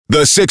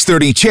The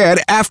 6:30 CHED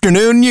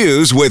Afternoon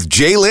News with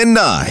Jaylen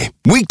Nye.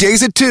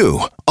 Weekdays at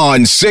 2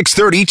 on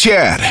 6:30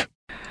 CHED.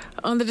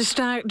 On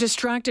the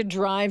distracted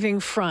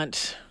driving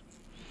front,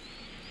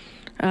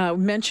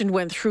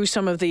 went through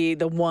some of the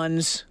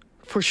ones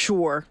for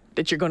sure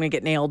that you're going to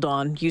get nailed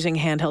on: using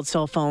handheld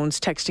cell phones,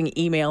 texting,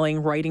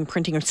 emailing, writing,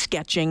 printing, or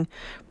sketching,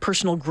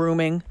 personal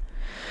grooming.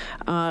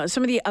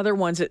 Some of the other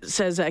ones, it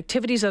says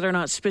activities that are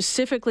not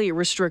specifically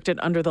restricted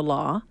under the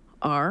law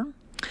are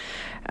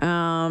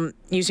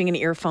using an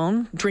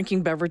earphone,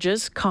 drinking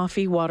beverages,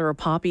 coffee, water, or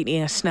pop,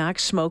 eating a snack,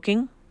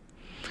 smoking.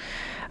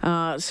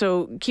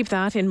 So keep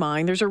that in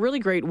mind. There's a really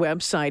great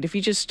website. If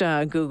you just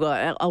Google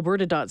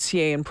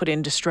alberta.ca and put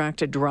in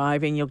distracted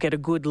driving, you'll get a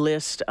good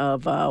list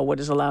of what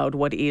is allowed,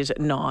 what is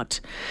not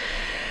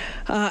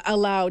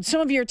allowed.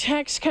 Some of your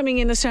texts coming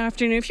in this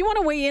afternoon. If you want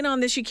to weigh in on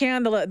this, you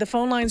can. The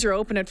phone lines are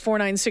open at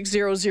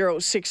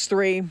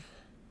 496-0063.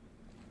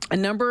 A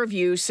number of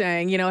you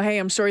saying, hey,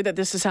 I'm sorry that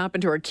this has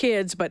happened to our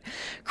kids, but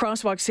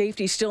crosswalk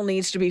safety still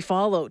needs to be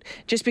followed.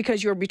 Just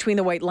because you're between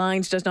the white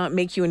lines does not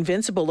make you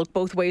invincible. Look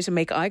both ways and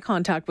make eye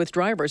contact with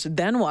drivers,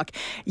 then walk.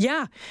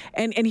 Yeah,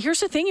 and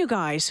here's the thing, you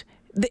guys.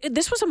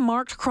 This was a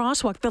marked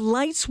crosswalk. The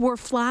lights were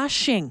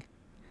flashing.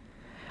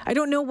 I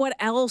don't know what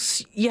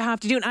else you have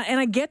to do. And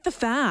I get the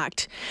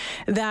fact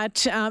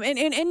that,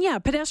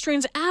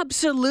 pedestrians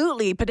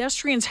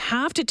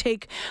have to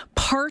take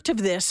part of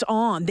this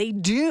on. They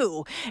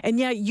do. And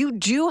yeah, you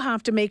do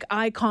have to make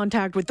eye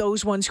contact with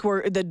those ones who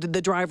are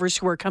the drivers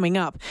who are coming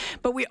up.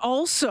 But we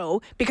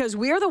also, because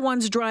we are the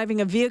ones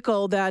driving a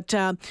vehicle that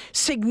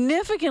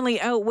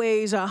significantly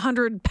outweighs a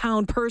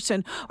 100-pound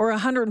person or a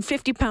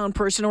 150-pound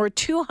person or a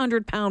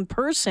 200-pound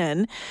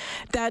person,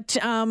 that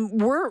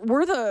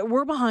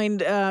we're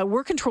behind.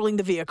 We're controlling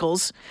the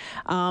vehicles.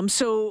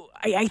 So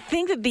I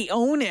think that the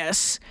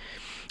onus,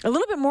 a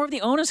little bit more of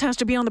the onus has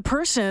to be on the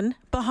person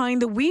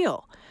behind the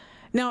wheel.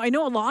 Now, I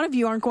know a lot of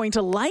you aren't going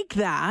to like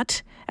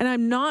that, and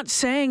I'm not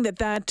saying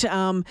that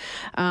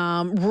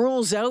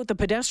rules out the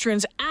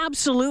pedestrians.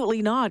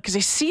 Absolutely not, because I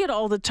see it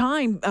all the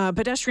time.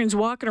 Pedestrians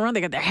walking around,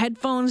 they got their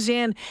headphones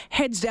in,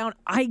 heads down.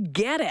 I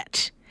get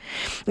it.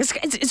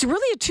 It's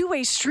really a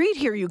two-way street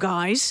here, you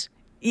guys.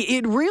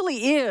 It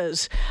really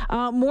is.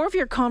 More of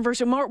your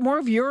more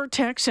of your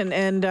texts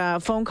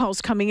and phone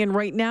calls coming in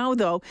right now,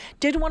 though.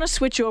 Did want to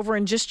switch over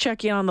and just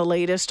check in on the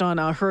latest on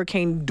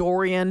Hurricane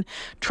Dorian,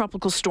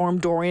 Tropical Storm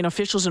Dorian.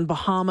 Officials in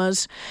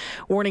Bahamas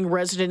warning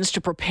residents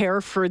to prepare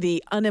for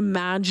the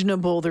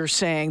unimaginable, they're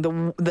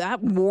saying.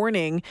 That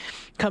warning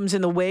comes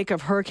in the wake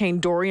of Hurricane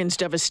Dorian's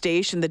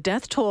devastation. The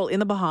death toll in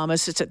the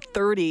Bahamas sits at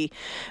 30,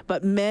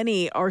 but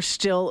many are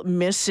still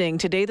missing.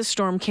 Today, the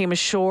storm came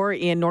ashore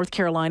in North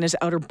Carolina's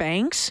Outer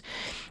Banks.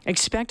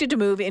 Expected to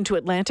move into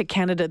Atlantic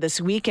Canada this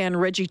weekend.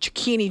 Reggie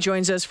Cecchini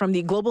joins us from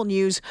the Global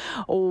News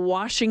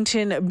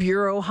Washington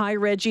Bureau. Hi,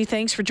 Reggie.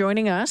 Thanks for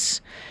joining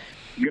us.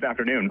 Good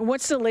afternoon.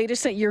 What's the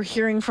latest that you're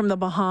hearing from the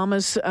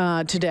Bahamas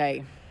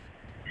today?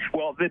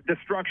 Well, the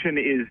destruction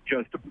is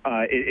just,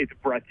 it's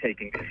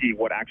breathtaking to see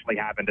what actually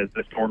happened as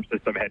the storm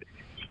system had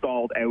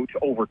stalled out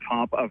over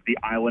top of the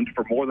island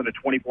for more than a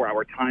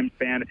 24-hour time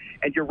span.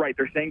 And you're right,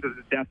 they're saying that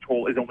the death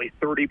toll is only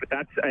 30, but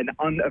that's an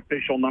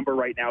unofficial number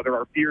right now. There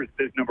are fears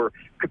this number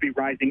could be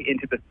rising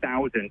into the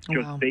thousands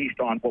based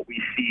on what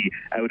we see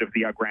out of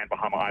the Grand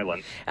Bahama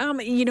Islands.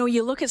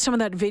 You look at some of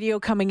that video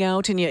coming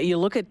out, and you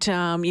look at,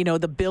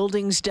 the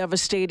buildings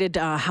devastated,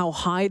 how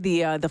high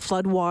the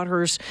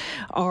floodwaters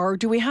are.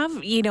 Do we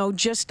have,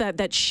 just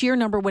that sheer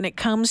number when it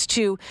comes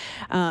to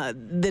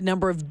the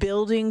number of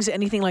buildings,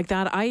 anything like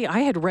that? I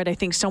had read, I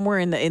think, somewhere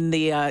in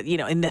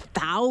the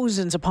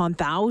thousands upon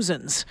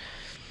thousands.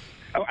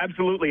 Oh,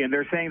 absolutely. And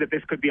they're saying that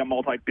this could be a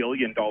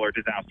multi-billion-dollar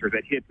disaster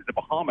that hits the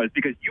Bahamas,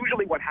 because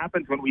usually what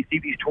happens when we see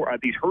these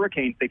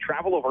hurricanes, they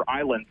travel over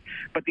islands,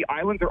 but the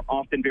islands are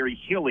often very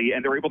hilly,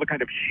 and they're able to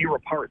kind of shear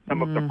apart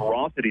some of the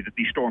ferocity that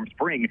these storms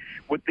bring.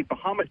 With the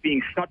Bahamas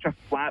being such a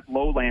flat,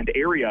 lowland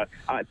area,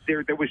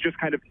 there was just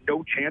kind of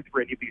no chance for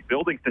any of these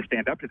buildings to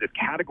stand up to this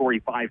Category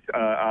 5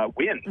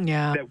 wind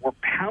that were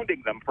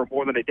pounding them for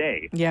more than a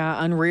day.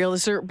 Yeah, unreal.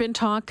 Has there been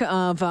talk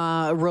of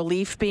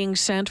relief being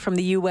sent from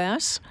the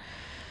U.S.?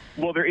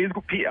 Well, there is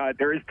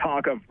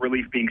talk of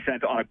relief being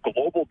sent on a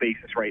global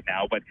basis right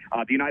now, but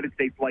the United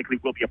States likely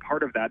will be a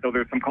part of that, though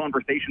there's some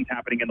conversations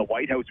happening in the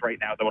White House right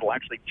now that will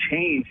actually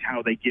change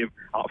how they give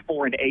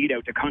foreign aid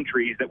out to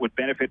countries that would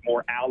benefit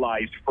more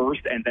allies first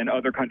and then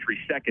other countries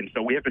second.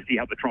 So we have to see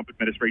how the Trump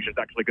administration is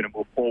actually going to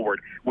move forward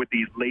with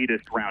these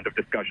latest round of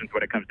discussions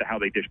when it comes to how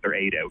they dish their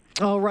aid out.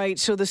 All right.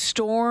 So the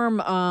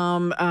storm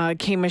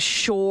came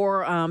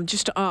ashore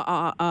just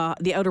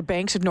the Outer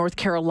Banks of North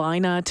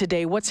Carolina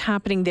today. What's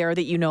happening there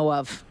that you know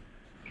of?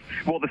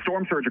 Well, the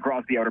storm surge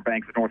across the Outer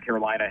Banks of North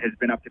Carolina has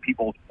been up to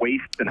people's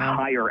waists and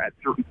higher at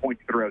certain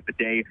points throughout the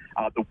day.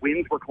 The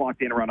winds were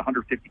clocked in around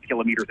 150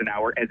 kilometers an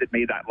hour as it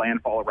made that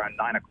landfall around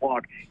 9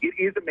 o'clock. It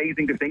is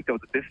amazing to think, though,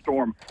 that this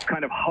storm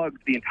kind of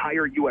hugged the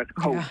entire U.S.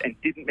 coast and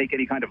didn't make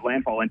any kind of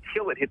landfall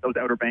until it hit those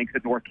Outer Banks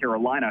of North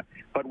Carolina.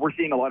 But we're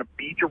seeing a lot of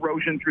beach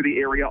erosion through the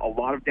area, a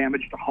lot of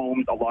damage to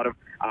homes, a lot of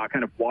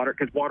kind of water,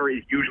 because water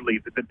is usually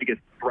the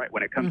biggest threat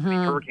when it comes to these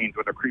hurricanes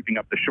when they're creeping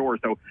up the shore.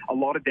 So a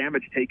lot of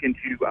damage taken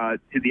to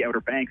the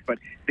Outer Banks, but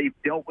they've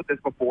dealt with this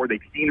before.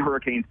 They've seen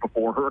hurricanes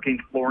before.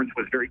 Hurricane Florence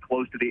was very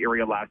close to the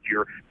area last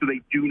year, so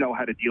they do know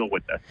how to deal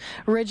with this.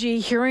 Reggie,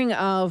 hearing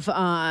of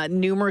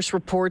numerous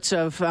reports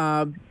of,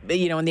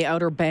 in the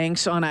Outer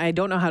Banks on, I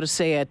don't know how to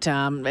say it,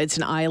 it's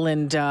an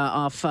island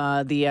off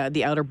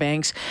the Outer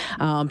Banks.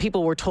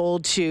 People were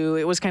told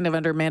it was kind of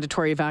under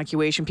mandatory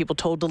evacuation. People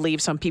told to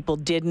leave, some people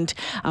didn't.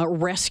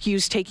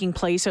 Rescues taking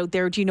place out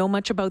there. Do you know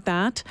much about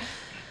that?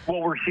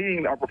 Well, we're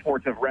seeing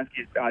reports of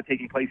rescues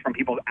taking place from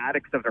people's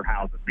attics of their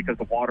houses because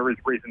the water has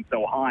risen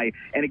so high.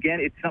 And again,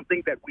 it's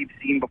something that we've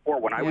seen before.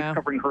 When I was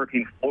covering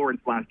Hurricane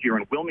Florence last year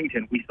in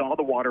Wilmington, we saw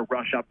the water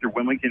rush up through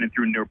Wilmington and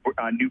through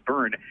New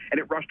Bern, and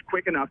it rushed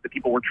quick enough that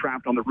people were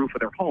trapped on the roof of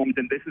their homes.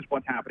 And this is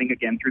what's happening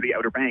again through the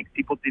Outer Banks.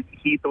 People didn't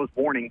heed those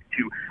warnings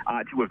to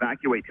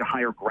evacuate to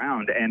higher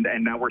ground, and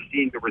now we're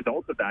seeing the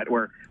results of that,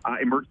 where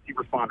emergency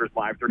responders'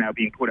 lives are now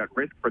being put at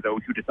risk for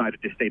those who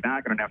decided to stay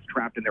back and are now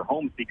trapped in their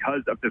homes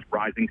because of this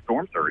rising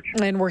storm surge.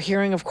 And we're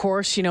hearing, of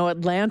course,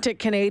 Atlantic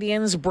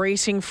Canadians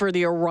bracing for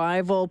the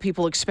arrival,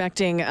 people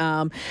expecting,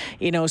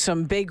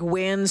 some big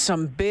winds,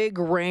 some big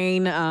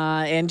rain,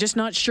 and just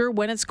not sure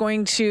when it's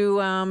going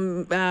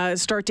to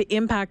start to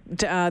impact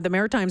the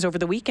Maritimes over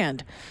the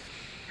weekend.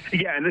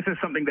 Yeah, and this is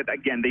something that,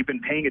 again, they've been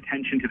paying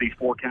attention to these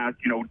forecasts.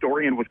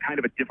 Dorian was kind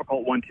of a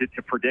difficult one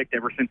to predict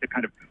ever since it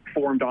kind of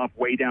formed off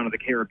way down in the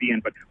Caribbean.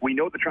 But we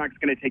know the track's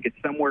going to take it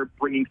somewhere,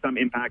 bringing some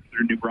impact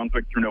through New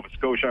Brunswick, through Nova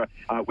Scotia.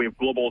 We have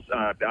Global's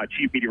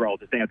chief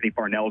meteorologist, Anthony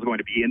Farnell, is going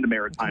to be in the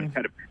Maritimes,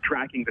 kind of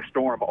tracking the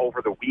storm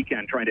over the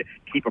weekend, trying to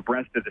keep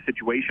abreast of the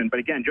situation. But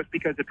again, just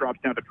because it drops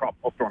down to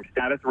tropical storm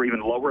status, or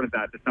even lower than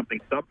that to something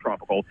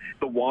subtropical,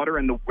 the water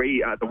and the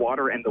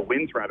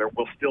winds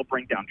will still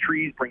bring down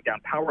trees, bring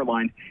down power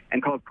lines,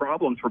 and cause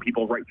problems for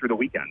people right through the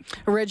weekend.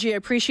 Reggie, I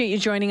appreciate you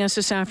joining us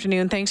this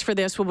afternoon. Thanks for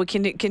this. We'll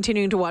be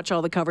continuing to watch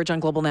all the coverage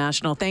on Global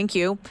National. Thank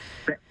you.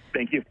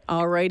 Thank you.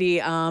 All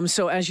righty.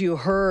 So as you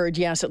heard,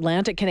 yes,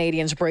 Atlantic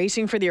Canadians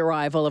bracing for the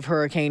arrival of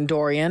Hurricane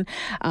Dorian.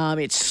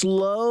 It's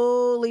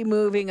slowly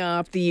moving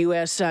up the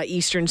U.S.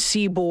 eastern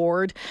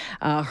seaboard.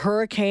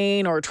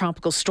 Hurricane or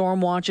tropical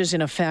storm watches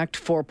in effect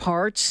for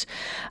parts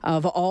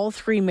of all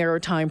three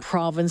maritime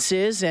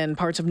provinces and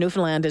parts of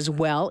Newfoundland as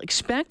well.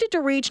 Expected to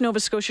reach Nova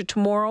Scotia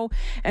tomorrow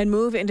and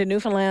move into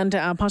Newfoundland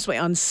possibly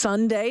on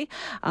Sunday.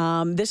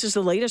 This is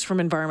the latest from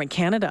Environment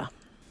Canada.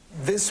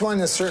 This one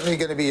is certainly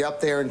going to be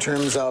up there in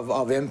terms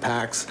of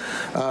impacts.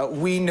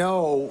 We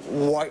know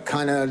what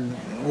kind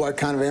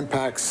of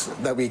impacts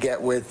that we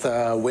get with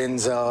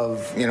winds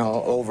of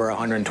over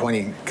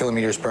 120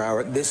 kilometers per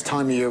hour this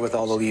time of year with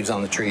all the leaves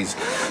on the trees.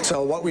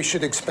 So what we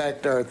should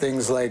expect are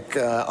things like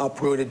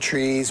uprooted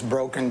trees,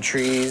 broken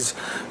trees.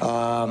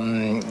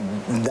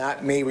 That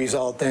may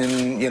result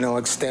in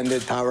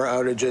extended power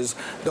outages.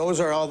 Those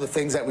are all the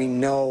things that we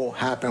know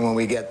happen when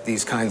we get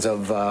these kinds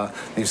of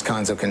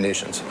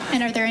conditions.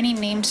 And are there any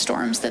named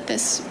storms that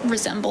this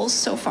resembles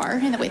so far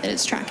in the way that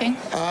it's tracking?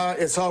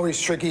 It's always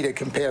tricky to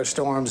compare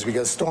storms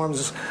because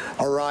storms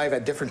arrive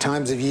at different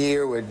times of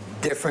year with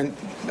different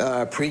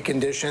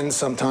preconditions.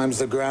 Sometimes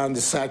the ground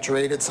is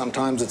saturated,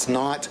 sometimes it's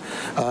not.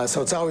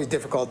 So it's always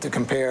difficult to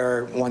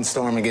compare one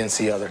storm against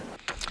the other.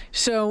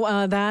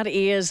 So that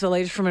is the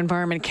latest from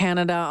Environment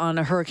Canada on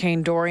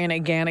Hurricane Dorian.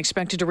 Again,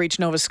 expected to reach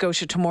Nova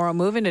Scotia tomorrow,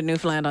 move into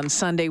Newfoundland on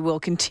Sunday. We'll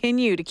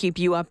continue to keep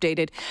you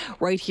updated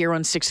right here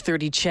on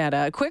 6:30 CHED.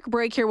 A quick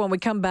break here. When we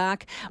come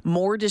back,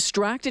 more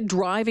distracted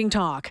driving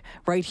talk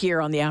right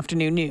here on the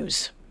afternoon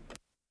news.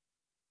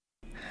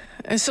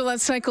 So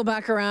let's cycle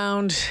back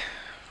around,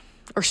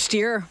 or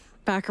steer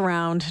back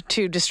around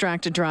to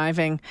distracted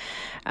driving.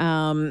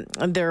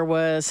 There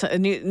was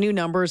new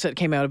numbers that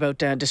came out about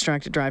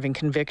distracted driving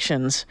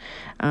convictions.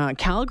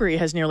 Calgary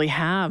has nearly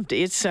halved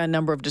its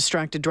number of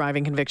distracted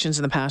driving convictions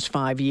in the past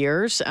 5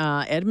 years.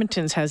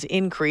 Edmonton's has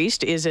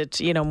increased. Is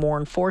it, more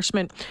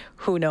enforcement?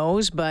 Who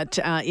knows? But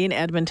in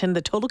Edmonton,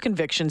 the total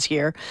convictions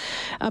here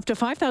up to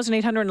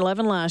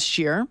 5,811 last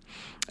year.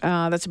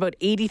 That's about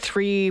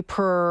 83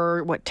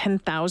 per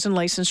 10,000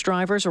 licensed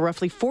drivers, or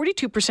roughly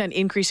 42%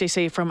 increase, they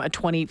say, from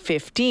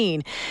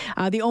 2015.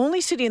 The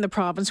only city in the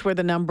province where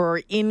the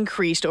number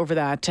increased over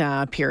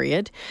that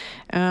period.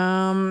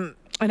 And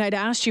I'd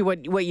asked you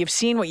what you've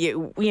seen,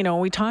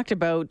 we talked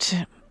about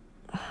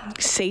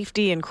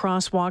safety and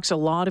crosswalks. A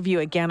lot of you,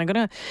 again, I'm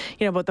going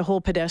to, about the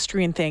whole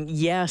pedestrian thing.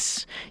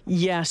 Yes,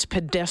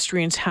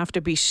 pedestrians have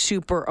to be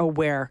super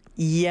aware.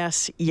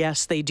 Yes,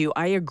 they do.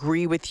 I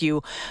agree with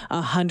you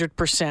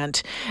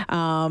 100%.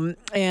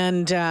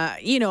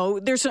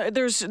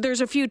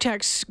 There's a few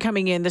texts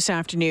coming in this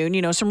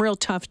afternoon, some real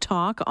tough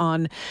talk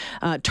on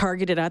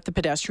targeted at the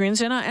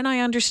pedestrians. And I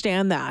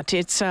understand that.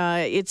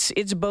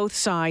 It's both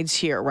sides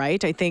here,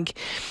 right? I think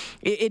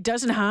it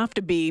doesn't have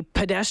to be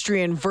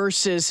pedestrian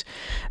versus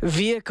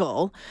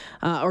vehicle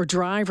or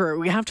driver.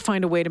 We have to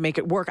find a way to make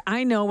it work.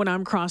 I know when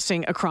I'm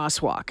crossing a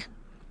crosswalk,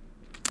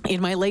 in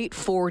my late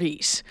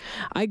 40s,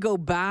 I go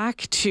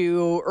back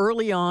to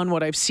early on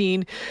what I've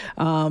seen,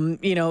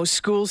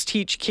 schools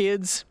teach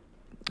kids,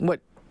 what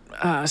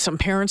some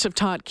parents have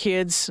taught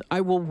kids.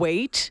 I will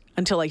wait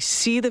until I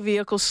see the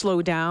vehicle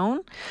slow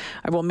down.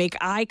 I will make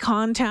eye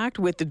contact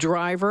with the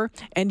driver.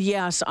 And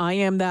yes, I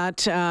am that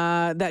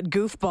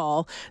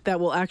goofball that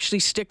will actually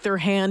stick their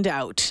hand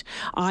out.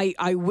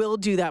 I will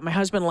do that. My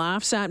husband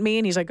laughs at me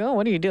and he's like, "Oh,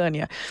 what are you doing,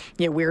 you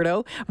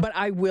weirdo?" But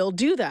I will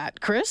do that.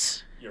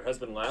 Chris? Your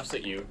husband laughs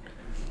at you.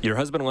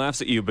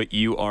 But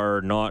you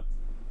are not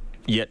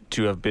yet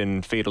to have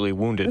been fatally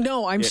wounded.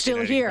 No, I'm still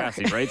here.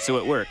 Capacity, right? So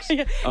it works.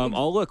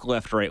 I'll look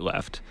left, right,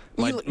 left.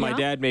 My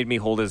dad made me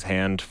hold his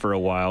hand for a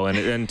while, and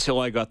until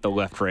I got the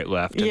left, right,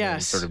 left, and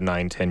then sort of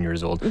 9-10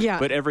 years old. Yeah.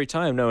 But every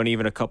time, and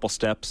even a couple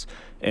steps,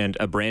 and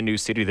a brand new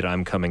city that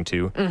I'm coming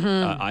to,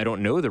 I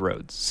don't know the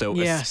roads. So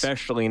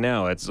especially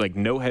now, it's like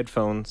no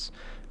headphones.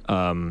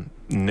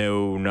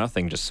 No,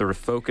 nothing. Just sort of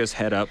focus,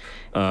 head up.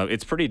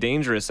 It's pretty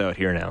dangerous out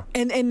here now.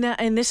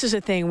 And this is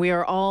a thing. We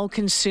are all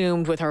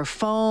consumed with our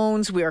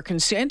phones. We are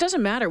consumed. It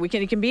doesn't matter. It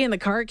can be in the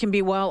car. It can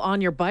be while on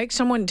your bike.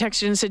 Someone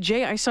texted and said,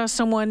 "Jay, I saw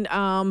someone,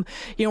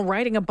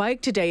 riding a bike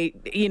today.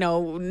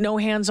 No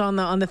hands on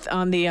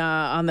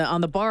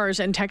the bars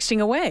and texting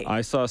away."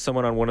 I saw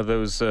someone on one of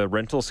those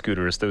rental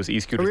scooters, those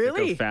e-scooters that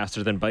go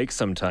faster than bikes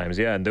sometimes.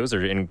 Yeah, and those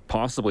are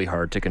impossibly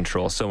hard to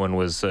control. Someone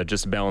was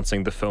just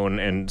balancing the phone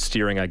and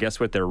steering, I guess,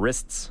 with their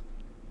wrists.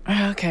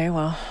 Okay,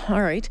 well,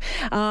 all right.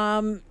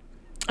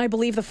 I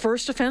believe the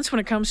first offense when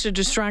it comes to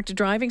distracted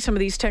driving, some of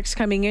these texts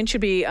coming in,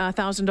 should be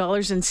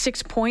 $1,000 and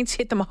 6 points.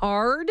 Hit them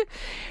hard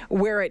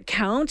where it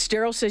counts.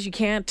 Daryl says you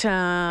can't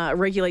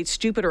regulate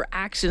stupid or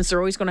accidents. They're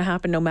always going to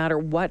happen no matter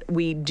what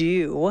we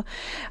do.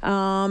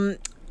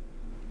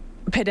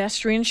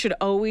 Pedestrians should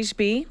always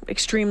be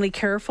extremely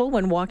careful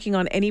when walking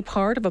on any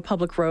part of a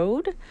public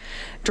road.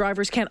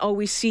 Drivers can't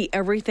always see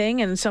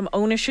everything, and some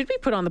onus should be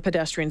put on the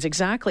pedestrians,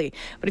 exactly.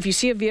 But if you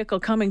see a vehicle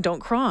coming,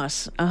 don't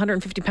cross. A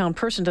 150-pound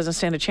person doesn't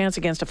stand a chance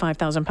against a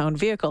 5,000-pound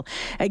vehicle.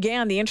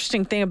 Again, the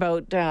interesting thing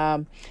about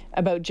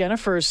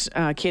Jennifer's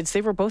kids,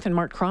 they were both in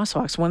marked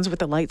crosswalks, ones with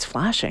the lights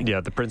flashing.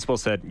 Yeah, the principal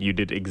said you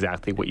did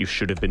exactly what you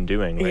should have been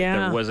doing. Right?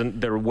 Yeah.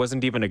 There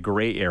wasn't even a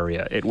gray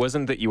area. It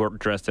wasn't that you were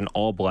dressed in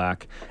all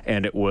black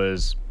and it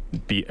was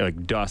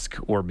dusk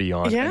or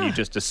beyond, and you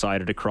just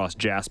decided to cross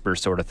Jasper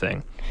sort of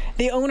thing.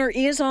 The owner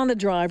is on the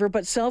driver,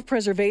 but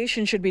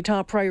self-preservation should be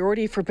top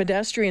priority for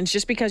pedestrians.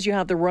 Just because you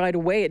have the right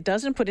of way, it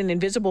doesn't put an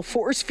invisible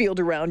force field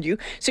around you,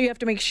 so you have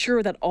to make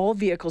sure that all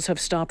vehicles have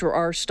stopped or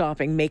are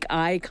stopping. Make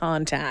eye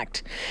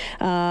contact.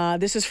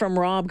 This is from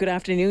Rob. Good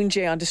afternoon,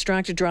 Jay. On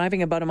distracted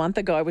driving about a month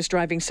ago, I was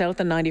driving south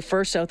on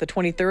 91st, south of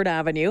 23rd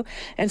Avenue,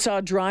 and saw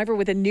a driver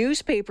with a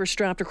newspaper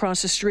strapped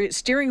across the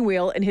steering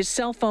wheel and his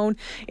cell phone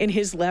in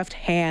his left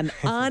hand.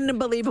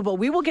 Unbelievable.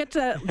 We will get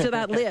to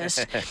that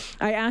list.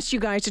 I asked you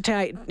guys to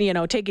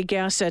take a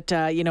guess at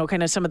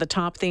kind of some of the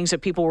top things that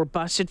people were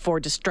busted for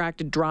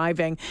distracted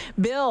driving.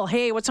 Bill,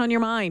 hey, what's on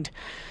your mind?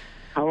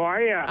 How are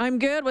you? I'm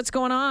good. What's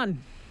going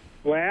on?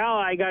 Well,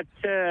 I got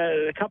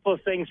a couple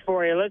of things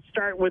for you. Let's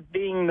start with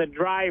being the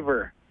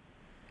driver.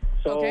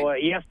 So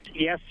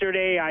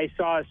yesterday I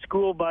saw a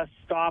school bus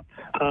stop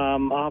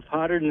off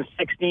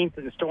 116th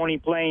and Stony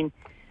Plain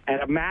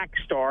at a Mac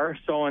store.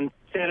 So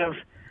instead of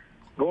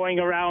going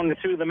around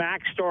through the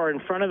Mac store in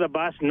front of the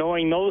bus,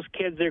 knowing those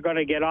kids are going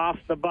to get off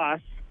the bus,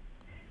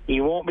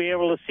 you won't be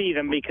able to see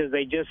them because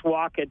they just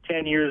walk at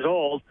 10 years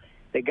old.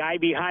 The guy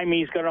behind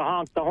me is going to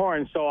honk the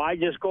horn, so I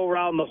just go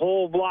around the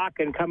whole block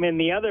and come in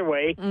the other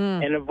way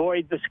and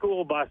avoid the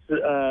school bus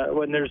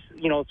when there's,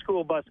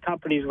 school bus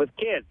companies with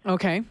kids.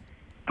 Okay.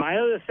 My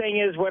other thing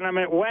is when I'm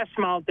at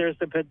Westmount, there's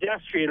the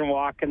pedestrian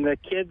walk, and the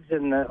kids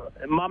and the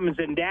mums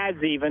and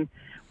dads even,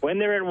 when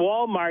they're at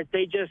Walmart,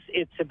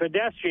 it's a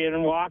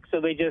pedestrian walk,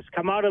 so they just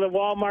come out of the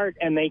Walmart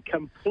and they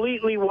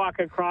completely walk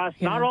across,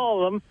 not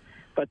all of them,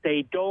 but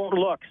they don't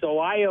look. So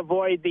I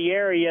avoid the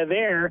area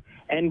there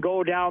and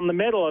go down the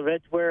middle of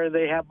it where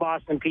they have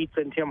Boston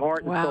Pizza and Tim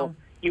Hortons. Wow. So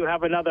you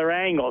have another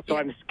angle. So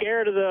I'm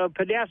scared of the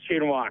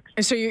pedestrian walks.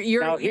 And so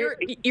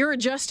you're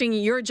adjusting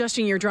your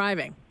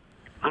driving.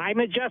 I'm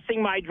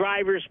adjusting my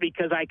drivers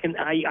because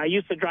I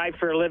used to drive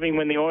for a living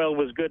when the oil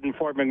was good in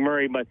Fort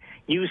McMurray, but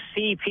you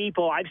see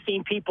people, I've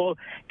seen people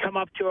come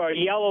up to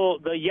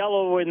the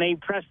yellow when they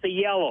press the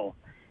yellow.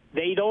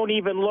 They don't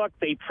even look.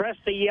 They press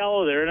the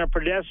yellow. They're in a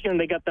pedestrian.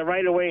 They got the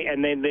right of way,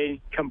 and then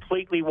they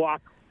completely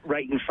walk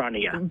right in front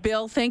of you.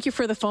 Bill, thank you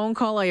for the phone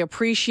call. I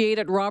appreciate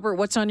it. Robert,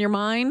 what's on your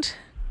mind?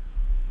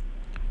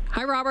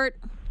 Hi, Robert.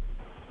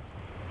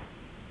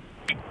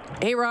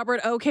 Hey, Robert.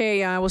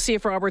 Okay, we'll see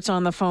if Robert's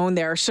on the phone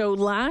there. So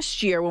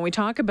last year, when we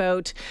talk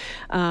about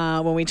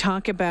what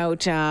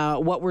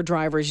were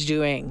drivers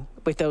doing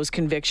with those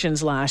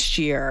convictions last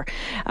year,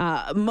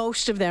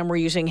 most of them were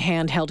using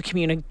handheld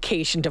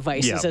communication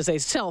devices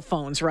as cell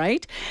phones,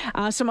 right?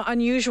 Some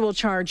unusual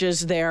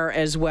charges there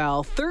as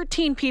well.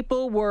 13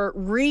 people were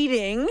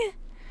reading.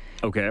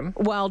 Okay.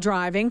 While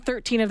driving,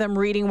 13 of them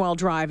reading while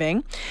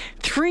driving.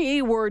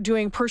 3 were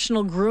doing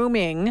personal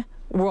grooming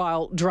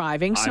while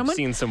driving. I've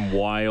seen some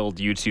wild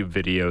YouTube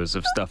videos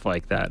of stuff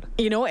like that.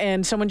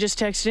 And someone just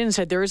texted in and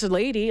said, there is a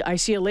lady, I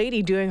see a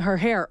lady doing her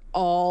hair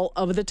all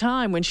of the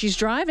time when she's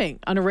driving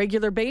on a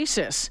regular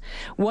basis.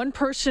 One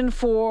person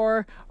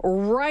for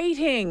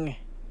writing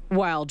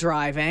while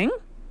driving.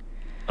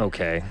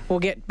 Okay. We'll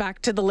get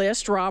back to the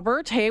list.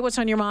 Robert, hey, what's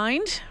on your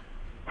mind?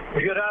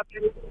 Good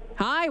afternoon.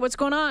 Hi, what's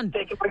going on?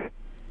 Thank you.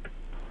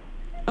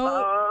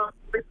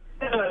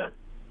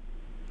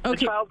 Okay. The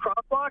child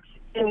crosswalks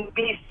in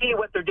BC,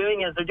 what they're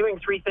doing is they're doing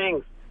 3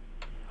 things.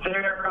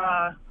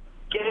 They're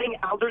getting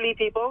elderly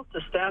people to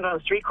stand on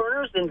street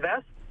corners and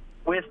vest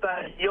with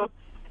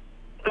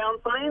down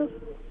signs.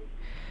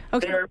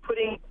 Okay. They're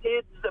putting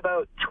kids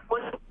about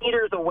 20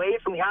 meters away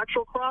from the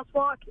actual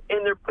crosswalk,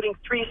 and they're putting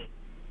 3...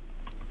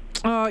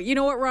 You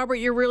know what, Robert?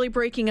 You're really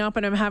breaking up,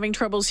 and I'm having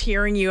troubles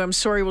hearing you. I'm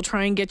sorry. We'll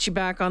try and get you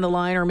back on the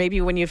line, or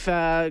maybe when you've,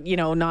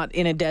 not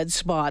in a dead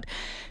spot.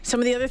 Some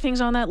of the other things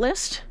on that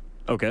list?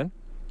 Okay.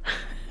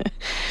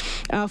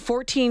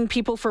 14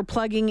 people for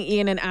plugging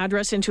in an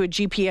address into a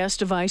GPS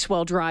device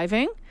while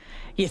driving.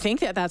 You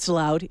think that's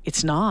allowed.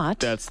 It's not.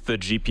 That's the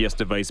GPS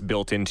device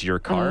built into your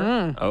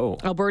car? Oh.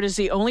 Alberta is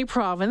the only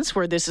province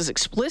where this is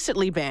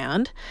explicitly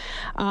banned.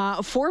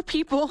 4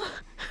 people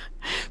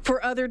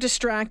for other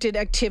distracted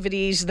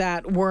activities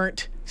that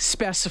weren't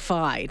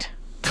specified.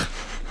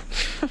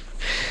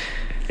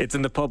 It's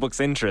in the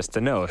public's interest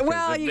to know.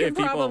 Well, you can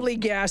probably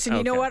guess. And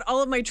you know what?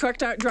 All of my truck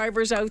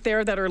drivers out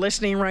there that are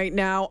listening right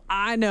now,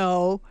 I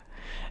know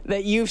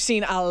that you've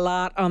seen a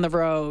lot on the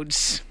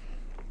roads.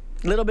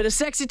 A little bit of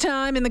sexy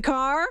time in the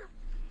car.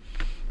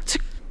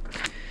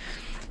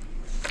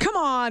 Come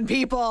on,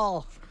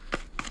 people.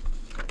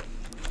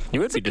 You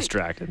would be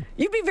distracted.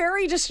 You'd be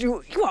very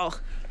well,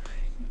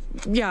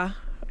 yeah,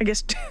 I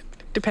guess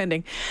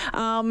depending.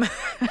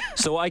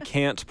 So I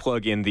can't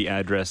plug in the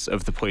address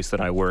of the place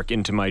that I work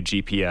into my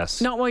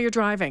GPS. Not while you're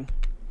driving.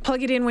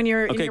 Plug it in when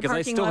you're in your parking lot. Okay,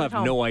 because I still have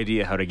no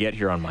idea how to get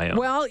here on my own.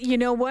 Well, you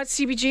know what,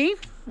 CBG?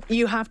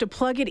 You have to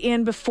plug it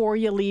in before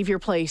you leave your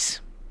place.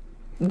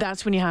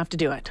 That's when you have to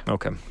do it.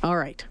 Okay. All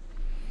right.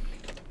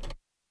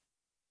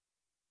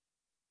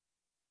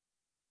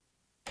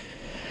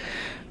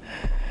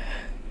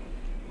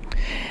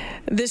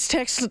 This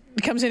text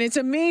comes in. It's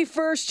a me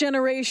first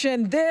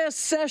generation. This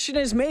session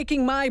is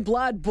making my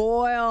blood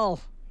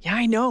boil. Yeah,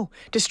 I know.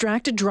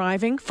 Distracted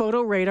driving,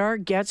 photo radar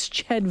gets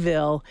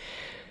Chedville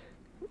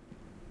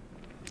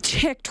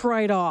ticked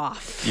right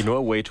off. You know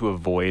a way to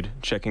avoid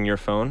checking your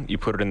phone? You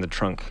put it in the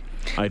trunk.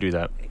 I do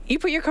that. You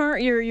put your car,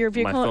 your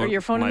vehicle, or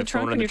your phone in the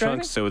trunk when you're driving?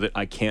 My phone in the trunk so that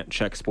I can't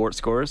check sports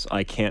scores.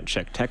 I can't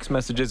check text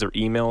messages or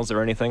emails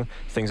or anything.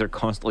 Things are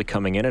constantly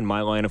coming in. In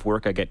my line of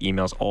work, I get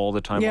emails all the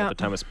time. All the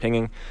time it's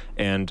pinging.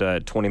 And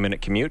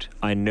 20-minute commute.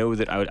 I know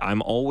that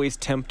I'm always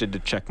tempted to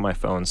check my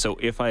phone. So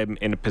if I'm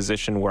in a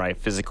position where I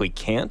physically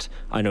can't,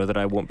 I know that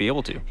I won't be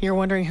able to. You're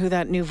wondering who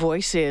that new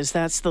voice is.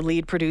 That's the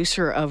lead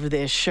producer of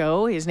this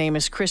show. His name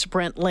is Chris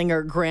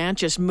Brentlinger Grant.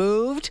 Just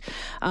moved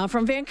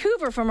from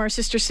Vancouver, from our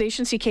sister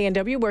station,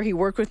 CKNW, where he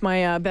worked with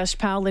my best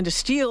pal, Linda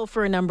Steele,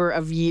 for a number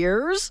of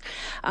years.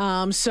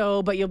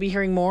 But you'll be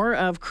hearing more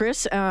of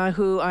Chris,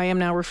 who I am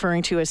now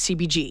referring to as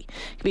CBG,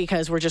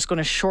 because we're just going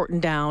to shorten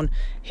down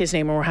his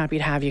name, and we're happy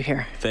to have you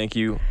here. Thank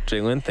you,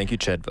 Jalen. Thank you,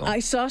 Chedville. I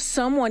saw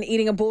someone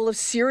eating a bowl of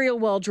cereal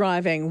while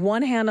driving.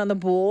 One hand on the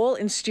bowl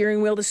and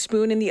steering wheel, the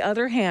spoon in the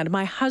other hand.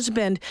 My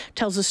husband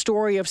tells a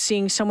story of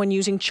seeing someone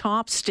using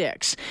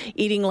chopsticks,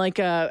 eating like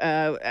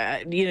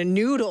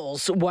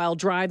noodles while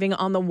driving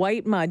on the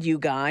white mud, you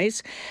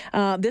guys.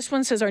 This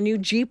one says our new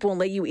Jeep won't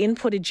let you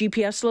input a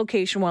GPS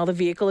location while the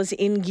vehicle is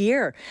in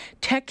gear.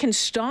 Tech can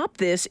stop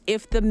this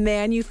if the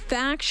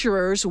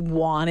manufacturers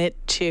want it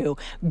to.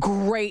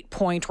 Great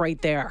point right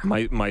there.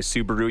 My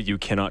Subaru, you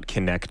cannot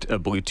connect a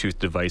Bluetooth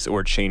device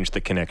or change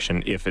the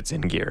connection if it's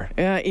in gear.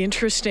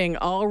 Interesting.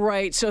 All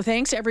right. So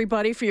thanks,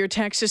 everybody, for your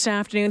text this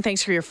afternoon.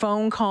 Thanks for your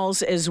phone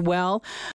calls as well.